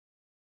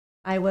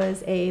I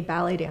was a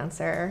ballet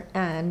dancer,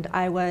 and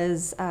I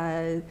was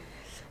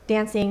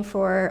dancing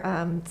for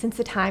since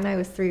the time I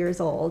was 3 years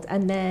old.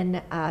 And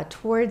then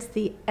towards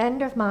the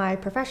end of my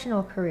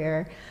professional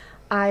career,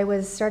 I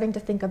was starting to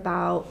think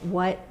about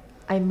what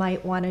I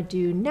might want to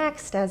do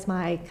next as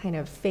my kind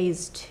of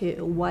phase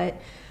 2.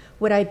 What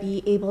would I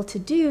be able to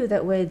do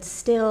that would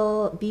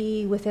still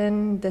be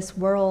within this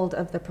world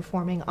of the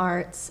performing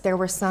arts? There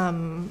were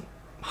some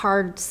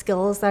hard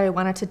skills that I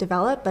wanted to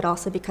develop, but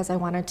also because I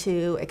wanted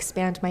to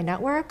expand my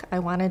network. I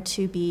wanted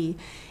to be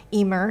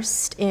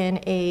immersed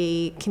in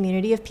a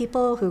community of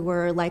people who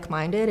were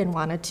like-minded and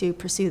wanted to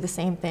pursue the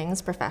same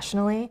things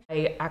professionally.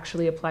 I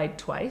actually applied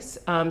twice.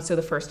 So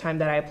the first time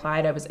that I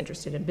applied, I was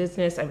interested in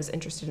business, I was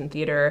interested in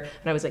theater,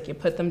 and I was like, you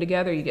put them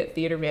together, you get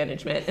theater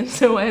management. And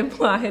so I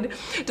applied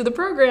to the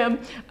program,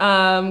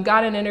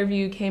 got an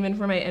interview, came in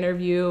for my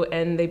interview,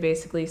 and they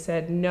basically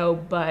said, no,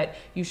 but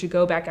you should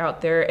go back out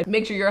there and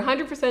make sure you're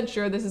 100%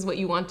 sure this is what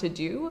you want to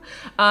do.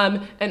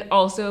 And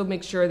also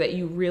make sure that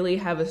you really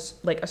have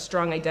a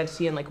strong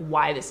identity and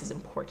why this is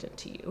important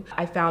to you.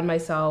 I found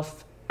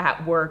myself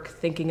at work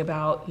thinking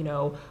about,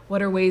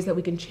 what are ways that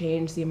we can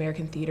change the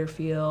American theater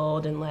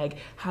field, and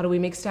how do we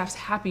make staffs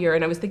happier?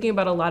 And I was thinking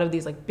about a lot of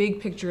these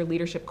big picture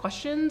leadership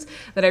questions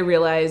that I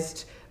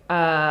realized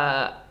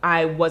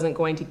I wasn't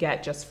going to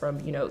get just from,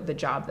 the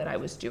job that I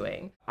was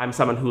doing. I'm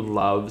someone who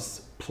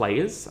loves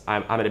plays.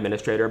 I'm an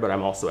administrator, but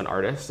I'm also an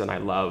artist, and I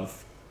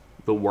love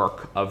the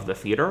work of the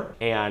theater,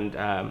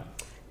 and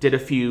did a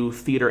few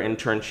theater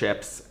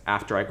internships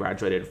after I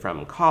graduated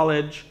from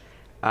college,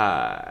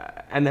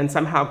 and then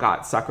somehow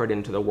got suckered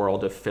into the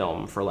world of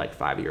film for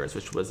 5 years,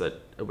 which was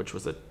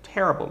a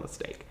terrible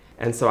mistake.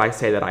 And so I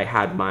say that I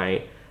had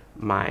my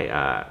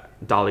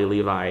Dolly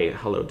Levi,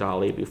 hello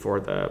Dolly, before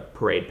the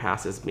parade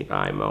passes me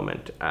by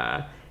moment,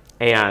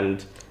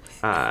 and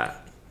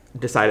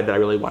decided that I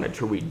really wanted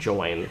to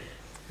rejoin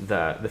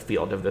the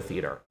field of the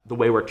theater. The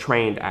way we're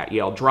trained at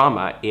Yale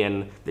Drama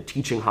in the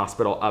teaching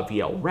hospital of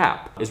Yale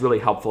Rep is really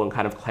helpful in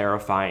kind of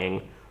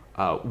clarifying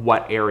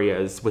what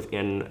areas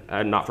within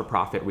a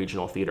not-for-profit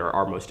regional theater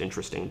are most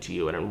interesting to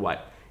you, and in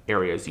what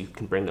areas you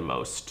can bring the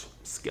most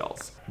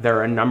skills. There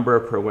are a number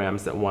of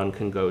programs that one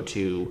can go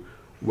to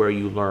where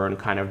you learn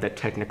kind of the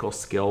technical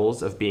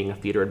skills of being a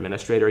theater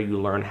administrator.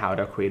 You learn how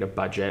to create a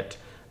budget.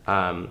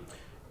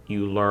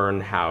 You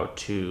learn how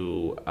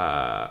to,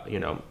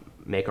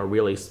 make a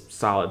really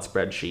solid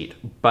spreadsheet.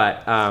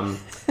 But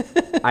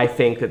I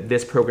think that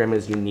this program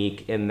is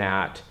unique in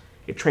that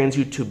it trains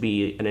you to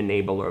be an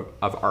enabler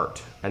of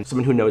art and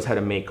someone who knows how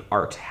to make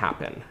art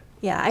happen.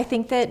 Yeah, I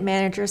think that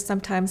managers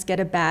sometimes get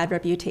a bad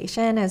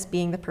reputation as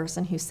being the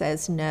person who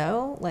says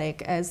no,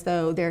 as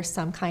though there's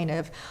some kind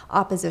of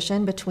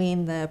opposition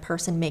between the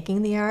person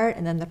making the art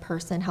and then the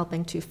person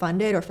helping to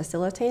fund it or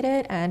facilitate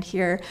it. And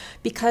here,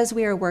 because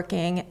we are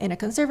working in a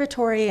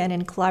conservatory and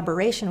in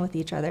collaboration with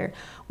each other,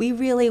 we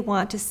really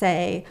want to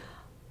say,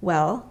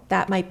 well,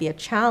 that might be a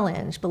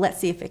challenge, but let's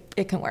see if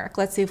it can work.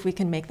 Let's see if we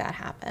can make that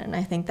happen. And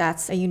I think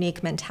that's a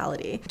unique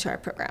mentality to our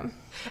program.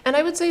 And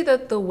I would say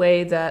that the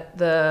way that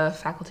the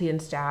faculty and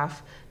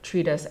staff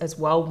treat us as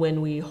well when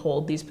we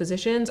hold these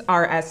positions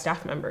are as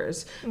staff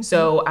members. Mm-hmm.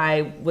 So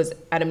I was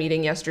at a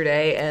meeting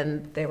yesterday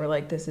and they were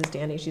like, this is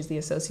Dani, she's the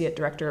Associate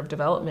Director of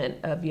Development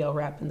of Yale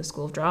Rep in the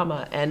School of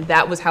Drama. And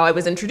that was how I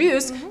was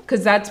introduced,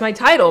 because that's my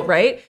title,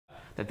 right?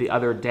 That the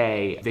other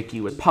day,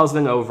 Vicky was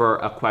puzzling over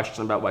a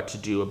question about what to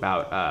do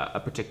about a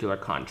particular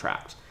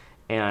contract.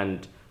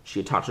 And she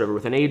had talked it over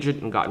with an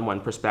agent and gotten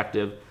one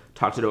perspective,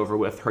 talked it over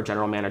with her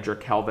general manager,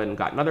 Kelvin, and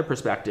got another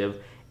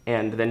perspective.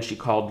 And then she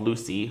called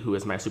Lucy, who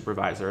is my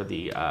supervisor,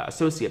 the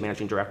associate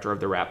managing director of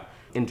the rep,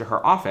 into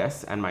her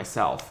office, and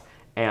myself,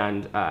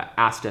 and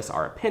asked us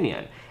our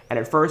opinion. And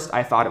at first,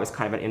 I thought it was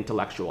kind of an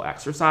intellectual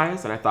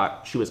exercise, and I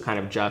thought she was kind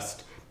of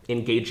just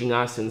engaging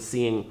us and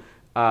seeing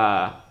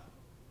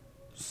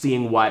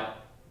what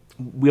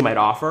we might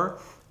offer.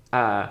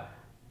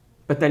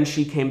 But then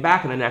she came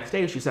back, and the next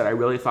day she said, I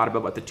really thought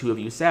about what the two of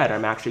you said.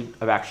 I've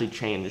actually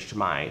changed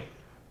my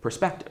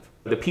perspective.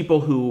 The people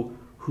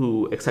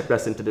who accept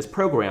us into this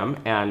program,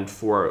 and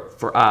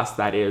for us,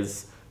 that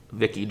is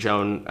Vicky,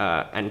 Joan,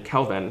 and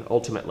Kelvin,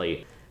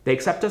 ultimately, they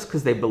accept us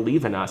because they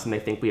believe in us and they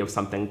think we have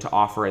something to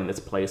offer in this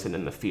place and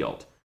in the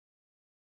field.